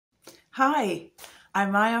Hi,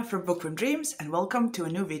 I'm Maya from Bookworm Dreams and welcome to a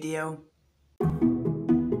new video.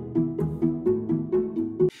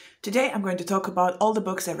 Today I'm going to talk about all the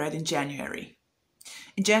books I read in January.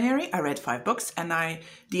 In January I read 5 books and I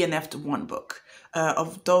DNF'd 1 book.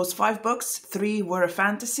 Of those 5 books, 3 were a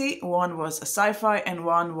fantasy, 1 was a sci-fi and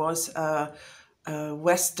 1 was a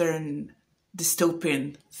Western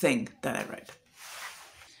dystopian thing that I read.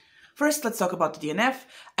 First, let's talk about the DNF,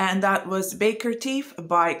 and that was Baker Thief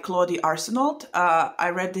by Claudie Arsenault. I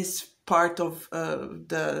read this part of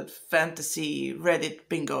the fantasy Reddit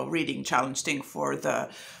bingo reading challenge thing for the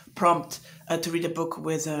prompt to read a book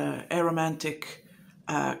with a romantic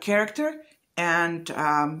character, and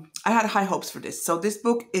I had high hopes for this. So this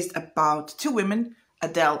book is about 2 women,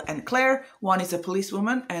 Adele and Claire. One is a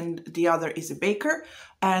policewoman and the other is a baker,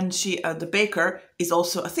 and the baker is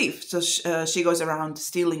also a thief. So she goes around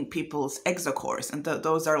stealing people's exocores, and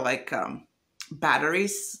those are like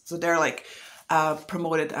batteries. So they're like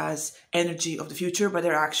promoted as energy of the future, but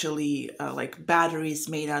they're actually like batteries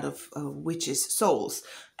made out of witches' souls.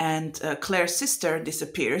 And Claire's sister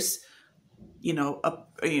disappears,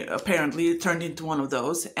 apparently turned into one of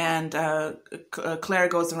those, and Claire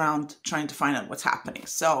goes around trying to find out what's happening.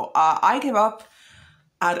 So I gave up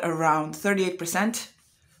at around 38%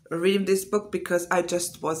 reading this book because I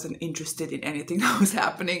just wasn't interested in anything that was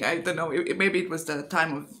happening. I don't know, maybe it was the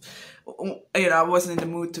time of, I wasn't in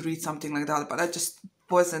the mood to read something like that, but I just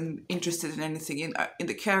wasn't interested in anything in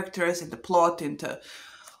the characters, in the plot, into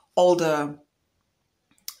all the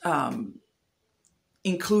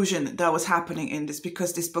inclusion that was happening in this,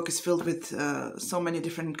 because this book is filled with so many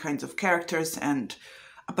different kinds of characters,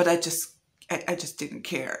 but I just didn't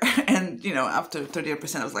care. And after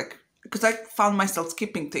 38% I was like, because I found myself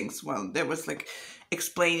skipping things while there was like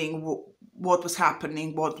explaining what was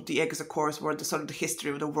happening, what the exocores were, the sort of the history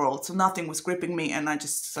of the world. So nothing was gripping me and I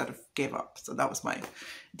just sort of gave up. So that was my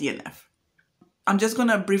DNF. I'm just going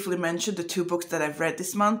to briefly mention the 2 books that I've read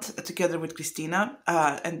this month together with Christina,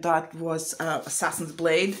 and that was Assassin's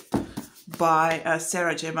Blade by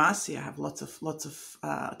Sarah J. Maas. I have lots of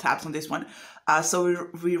tabs on this one. So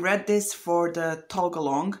we read this for the Talk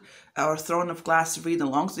Along, or Throne of Glass Read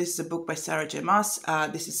Along. So this is a book by Sarah J. Maas.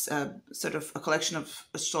 This is sort of a collection of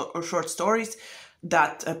short stories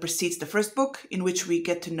that precedes the first book, in which we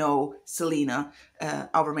get to know Selena,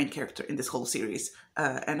 our main character in this whole series,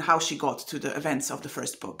 and how she got to the events of the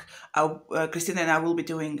first book. Christina and I will be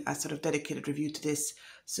doing a sort of dedicated review to this,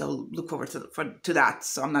 so look forward to that.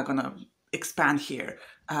 So I'm not going to expand here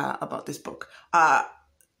about this book.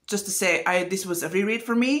 Just to say, this was a reread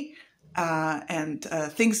for me, and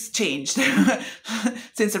things changed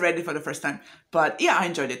since I read it for the first time. But yeah, I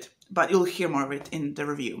enjoyed it. But you'll hear more of it in the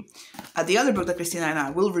review. The other book that Christina and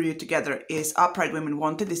I will review together is Upright Women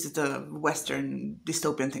Wanted. This is the Western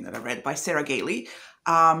dystopian thing that I read by Sarah Gailey.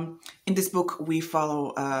 In this book, we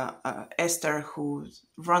follow Esther, who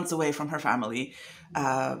runs away from her family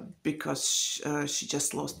because she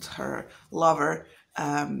just lost her lover,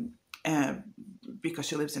 because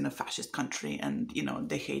she lives in a fascist country, and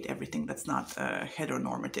they hate everything that's not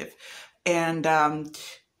heteronormative. And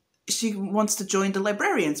she wants to join the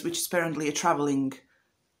Librarians, which is apparently a traveling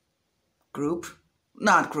group.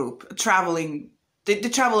 They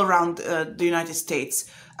travel around the United States,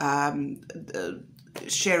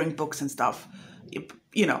 sharing books and stuff,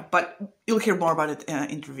 but you'll hear more about it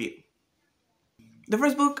in the review. The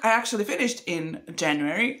first book I actually finished in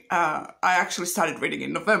January. I actually started reading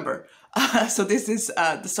in November. So this is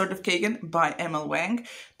The Sword of Kagan by M.L. Wang.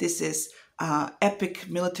 This is epic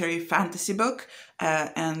military fantasy book,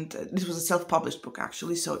 and this was a self-published book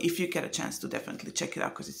actually, so if you get a chance to definitely check it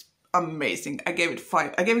out because it's amazing. I gave it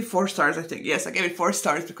 4 stars, I think. Yes, I gave it 4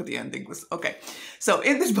 stars because the ending was okay. So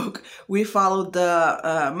in this book we follow the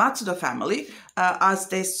Matsuda family as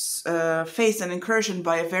they face an incursion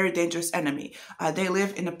by a very dangerous enemy. They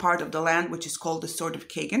live in a part of the land which is called the Sword of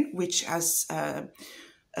Kagan, which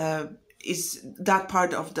is that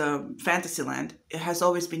part of the fantasy land. It has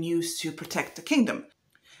always been used to protect the kingdom.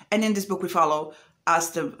 And in this book we follow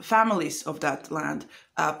as the families of that land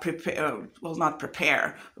not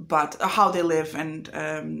prepare, but how they live and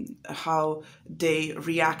how they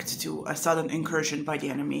react to a sudden incursion by the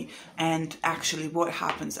enemy, and actually what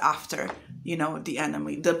happens after,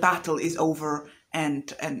 the battle is over,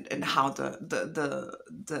 and how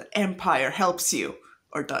the empire helps you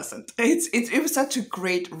or doesn't. It was such a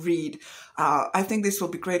great read. I think this will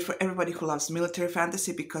be great for everybody who loves military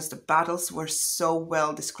fantasy because the battles were so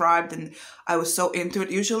well described and I was so into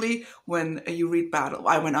it. Usually when I read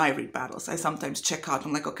battles, I sometimes check out.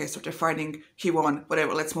 I'm like, okay, so they're fighting, he won,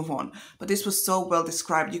 whatever, let's move on. But this was so well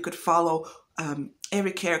described. You could follow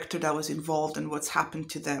every character that was involved and what's happened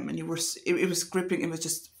to them, and it was gripping. It was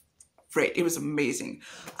just great. It was amazing.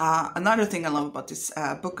 Another thing I love about this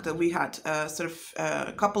book, that we had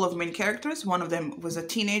a couple of main characters. One of them was a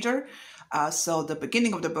teenager. So the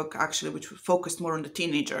beginning of the book, actually, which focused more on the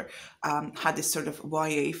teenager, had this sort of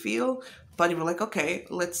YA feel. But you were like, okay,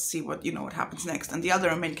 let's see what happens next. And the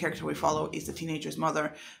other main character we follow is the teenager's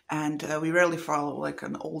mother, and we rarely follow like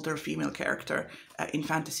an older female character in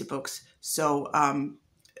fantasy books. So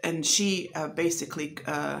and she basically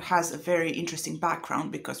has a very interesting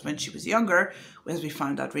background, because when she was younger, as we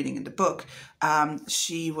found out reading in the book,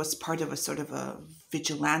 she was part of a sort of a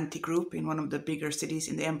vigilante group in one of the bigger cities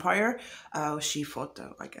in the empire. She fought,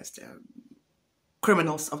 I guess, the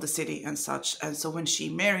criminals of the city and such. And so when she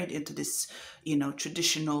married into this,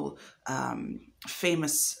 traditional,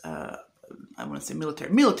 famous, I want to say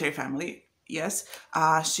military family, yes,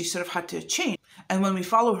 she sort of had to change. And when we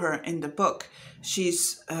follow her in the book,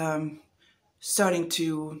 she's starting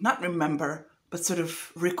to not remember, but sort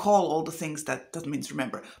of recall all the things that doesn't mean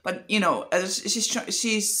remember. But,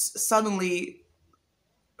 she's suddenly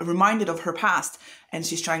reminded of her past, and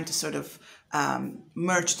she's trying to sort of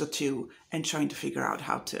merge the two and trying to figure out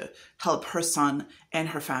how to help her son and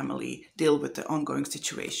her family deal with the ongoing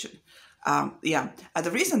situation.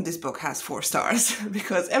 The reason this book has 4 stars,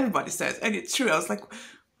 because everybody says, and it's true, I was like,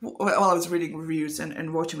 while I was reading reviews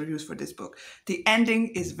and watching reviews for this book, the ending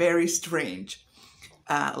is very strange.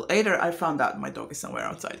 Later I found out, my dog is somewhere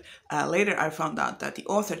outside, later I found out that the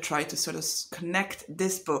author tried to sort of connect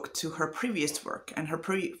this book to her previous work, and her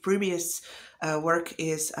previous work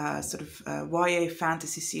is sort of a YA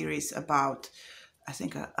fantasy series about, I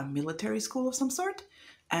think, a military school of some sort.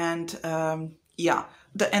 And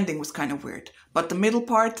the ending was kind of weird, but the middle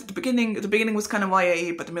part, the beginning was kind of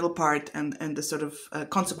YA, but the middle part and the sort of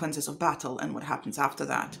consequences of battle and what happens after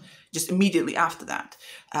that, just immediately after that,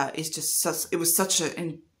 is just it was such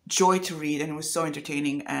a joy to read, and it was so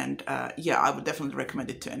entertaining. And I would definitely recommend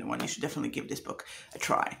it to anyone. You should definitely give this book a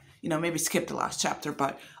try. Maybe skip the last chapter,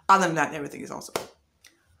 but other than that, everything is awesome.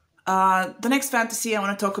 The next fantasy I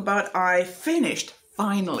want to talk about,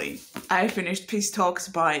 Finally, I finished Peace Talks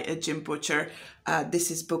by Jim Butcher. This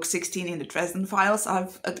is book 16 in the Dresden Files.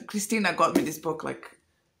 Christina got me this book,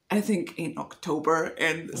 I think in October,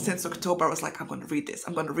 and since October I was like, I'm going to read this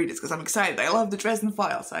because I'm excited. I love the Dresden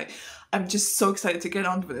Files. I'm just so excited to get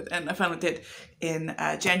on with it, and I finally did in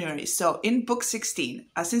January. So in book 16,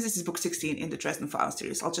 since this is book 16 in the Dresden Files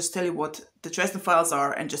series, I'll just tell you what the Dresden Files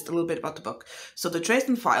are and just a little bit about the book. So the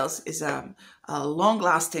Dresden Files is a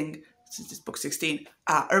long-lasting, since this book 16,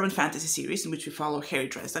 urban fantasy series in which we follow Harry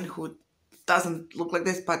Dresden, who doesn't look like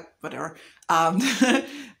this, but whatever.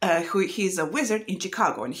 He's a wizard in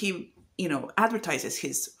Chicago, and he, advertises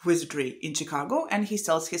his wizardry in Chicago, and he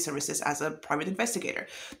sells his services as a private investigator.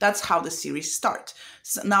 That's how the series starts.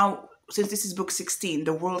 So now, since this is book 16,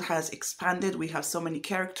 the world has expanded. We have so many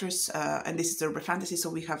characters, and this is urban fantasy, so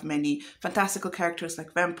we have many fantastical characters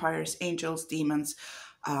like vampires, angels, demons,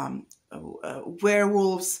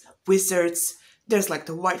 werewolves, wizards. There's like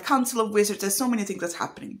the White Council of Wizards. There's so many things that's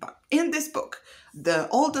happening. But in this book,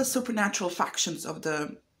 all the supernatural factions of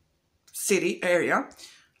the city area,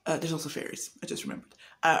 there's also fairies, I just remembered,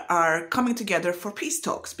 are coming together for peace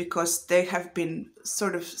talks, because they have been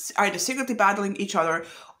sort of either secretly battling each other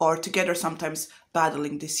or together sometimes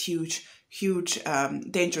battling this huge,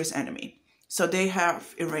 dangerous enemy. So they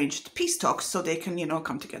have arranged peace talks so they can,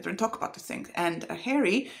 come together and talk about the things. And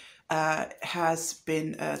Harry has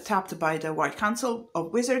been tapped by the White Council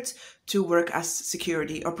of Wizards to work as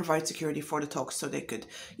security or provide security for the talks so they could,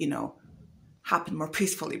 happen more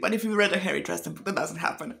peacefully. But if you read a Harry Dresden book, that doesn't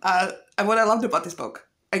happen. And what I loved about this book,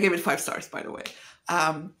 I gave it 5 stars, by the way.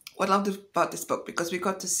 What I loved about this book, because we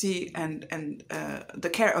got to see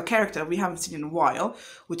a character we haven't seen in a while,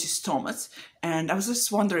 which is Thomas. And I was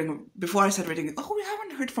just wondering, before I started reading it, we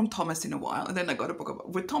haven't heard from Thomas in a while. And then I got a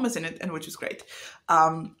book with Thomas in it, and which was great.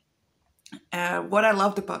 What I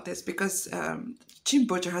loved about this, because Jim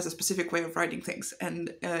Butcher has a specific way of writing things,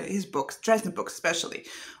 and his books, Dresden books especially,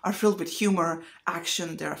 are filled with humor,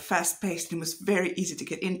 action. They're fast-paced, and it was very easy to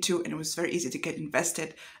get into, and it was very easy to get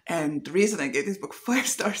invested. And the reason I gave this book 5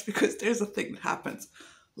 stars, because there's a thing that happens,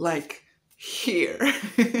 like here,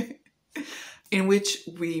 in which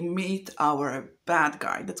we meet our bad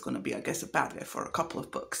guy. That's going to be, I guess, a bad guy for a couple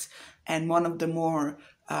of books, and one of the more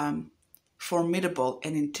formidable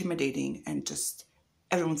and intimidating and just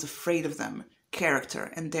everyone's afraid of them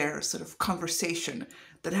character, and their sort of conversation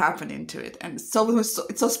that happened into it. And so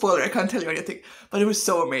it's so spoiler, I can't tell you anything, but it was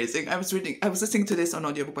so amazing. I was listening to this on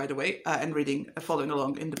audiobook, by the way, and following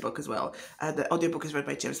along in the book as well. The audiobook is read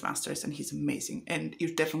by James Masters, and he's amazing. And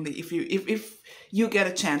you definitely, if you get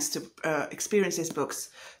a chance to experience his books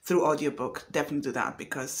through audiobook, definitely do that,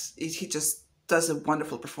 because he just does a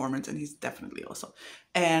wonderful performance, and he's definitely awesome.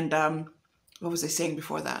 And what was I saying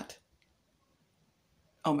before that?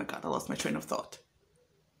 Oh my God, I lost my train of thought.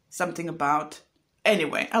 Something about...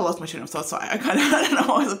 Anyway, I lost my train of thought, so I kind of I don't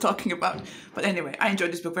know what I was talking about. But anyway, I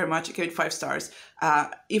enjoyed this book very much. I gave it 5 stars.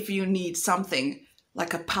 If you need something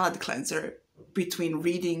like a palate cleanser between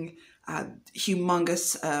reading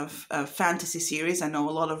humongous fantasy series, I know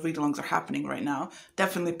a lot of read-alongs are happening right now,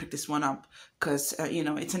 definitely pick this one up, because,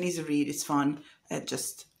 it's an easy read, it's fun,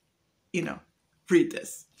 just, read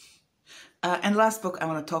this. And the last book I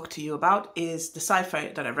want to talk to you about is the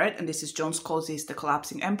sci-fi that I read, and this is John Scalzi's The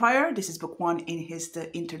Collapsing Empire. This is book 1 in his The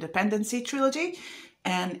Interdependency trilogy.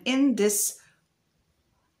 And in this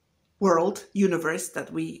universe that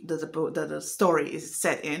the story is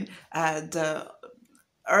set in, the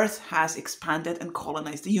Earth has expanded and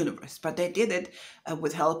colonized the universe, but they did it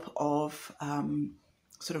with help of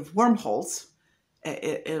sort of wormholes,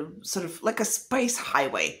 sort of like a space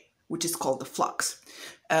highway, which is called the Flux.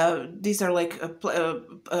 These are like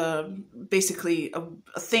basically a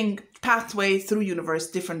pathway through universe,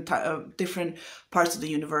 different parts of the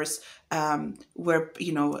universe, where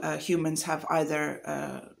humans have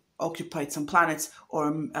either occupied some planets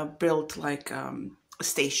or built like a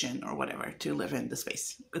station or whatever to live in the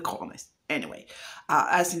space, colonize. Anyway,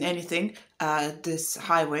 as in anything, this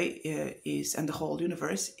highway and the whole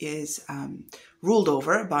universe is ruled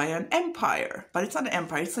over by an empire. But it's not an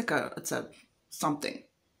empire, it's a something.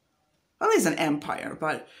 Well, it's an empire,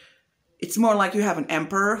 but it's more like you have an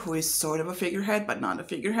emperor who is sort of a figurehead, but not a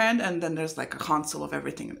figurehead, and then there's like a council of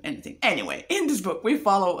everything and anything. Anyway, in this book, we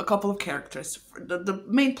follow a couple of characters. The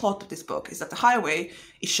main plot of this book is that the highway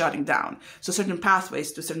is shutting down. So certain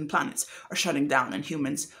pathways to certain planets are shutting down, and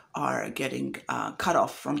humans are getting cut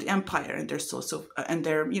off from the empire and their source of,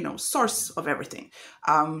 source of everything.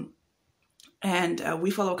 And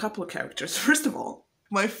we follow a couple of characters. First of all,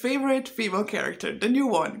 my favorite female character, the new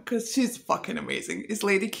one, because she's fucking amazing, is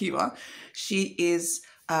Lady Kiva. She is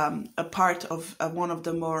a part of one of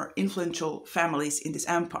the more influential families in this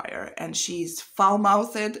empire, and she's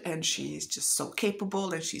foul-mouthed, and she's just so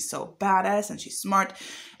capable, and she's so badass, and she's smart,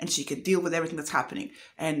 and she can deal with everything that's happening.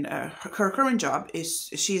 And her current job is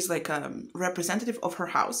she's like a representative of her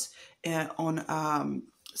house on a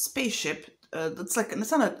spaceship. It's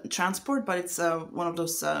not a transport, but it's one of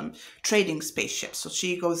those trading spaceships. So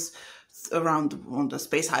she goes around on the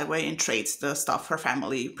space highway and trades the stuff her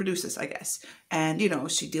family produces, I guess. And,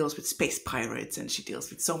 she deals with space pirates, and she deals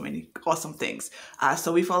with so many awesome things.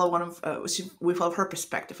 So we follow we follow her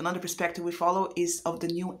perspective. Another perspective we follow is of the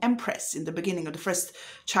new empress. In the beginning of the first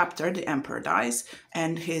chapter, the emperor dies,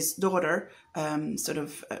 and his daughter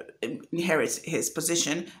inherits his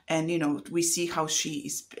position, and we see how she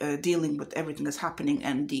is dealing with everything that's happening,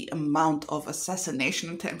 and the amount of assassination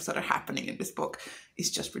attempts that are happening in this book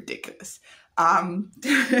is just ridiculous. And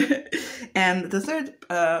the third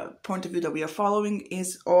point of view that we are following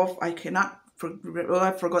is of I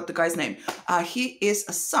forgot the guy's name. He is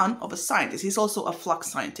a son of a scientist. He's also a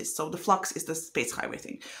flux scientist. So the flux is the space highway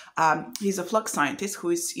thing. He's a flux scientist who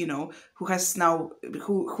is,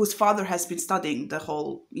 whose father has been studying the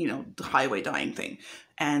whole, the highway dying thing.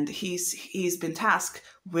 And he's been tasked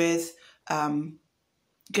with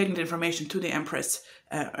getting the information to the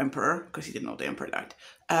emperor, because he didn't know the emperor died.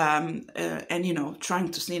 And,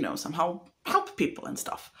 trying to, somehow help people and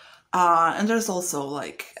stuff. And there's also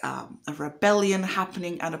like a rebellion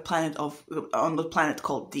happening at on the planet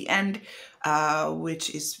called The End,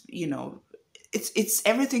 which is, it's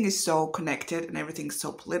everything is so connected and everything's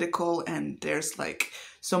so political, and there's like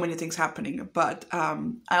so many things happening. But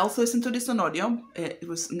I also listened to this on audio. It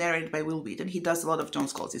was narrated by Will Wheaton. He does a lot of John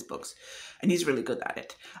Scalzi's books, and he's really good at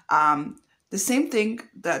it. The same thing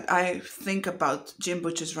that I think about Jim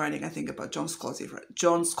Butcher's writing, I think about John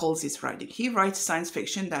Scalzi's writing. He writes science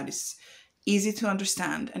fiction that is easy to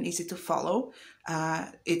understand and easy to follow.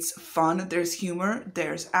 It's fun, there's humor,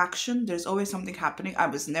 there's action, there's always something happening. I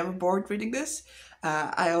was never bored reading this.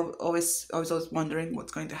 I was always wondering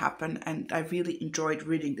what's going to happen, and I really enjoyed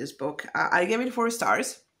reading this book. I gave it 4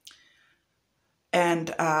 stars.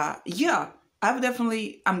 And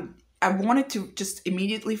I wanted to just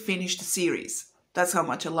immediately finish the series. That's how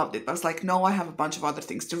much I loved it. But I was like, no, I have a bunch of other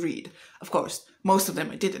things to read. Of course, most of them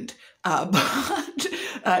I didn't.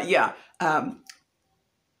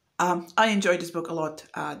 I enjoyed this book a lot.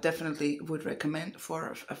 Definitely would recommend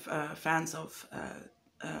for fans of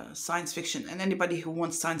science fiction, and anybody who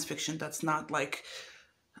wants science fiction that's not like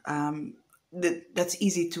that's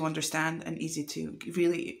easy to understand and easy to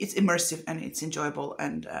really, it's immersive and it's enjoyable,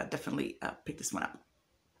 and definitely pick this one up.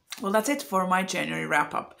 Well, that's it for my January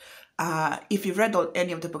wrap up. If you've read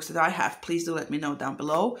any of the books that I have, please do let me know down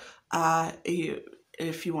below.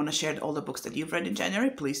 If you want to share all the books that you've read in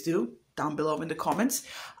January, please do down below in the comments.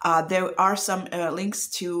 There are some links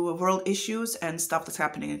to world issues and stuff that's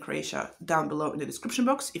happening in Croatia down below in the description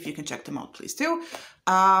box. If you can check them out, please do.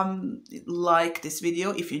 Like this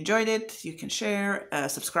video if you enjoyed it. You can share,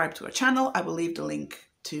 subscribe to our channel. I will leave the link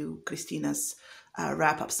to Christina's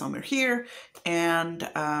wrap up somewhere here. And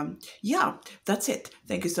yeah, that's it.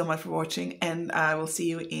 Thank you so much for watching, and I will see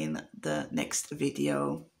you in the next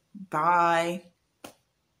video. Bye.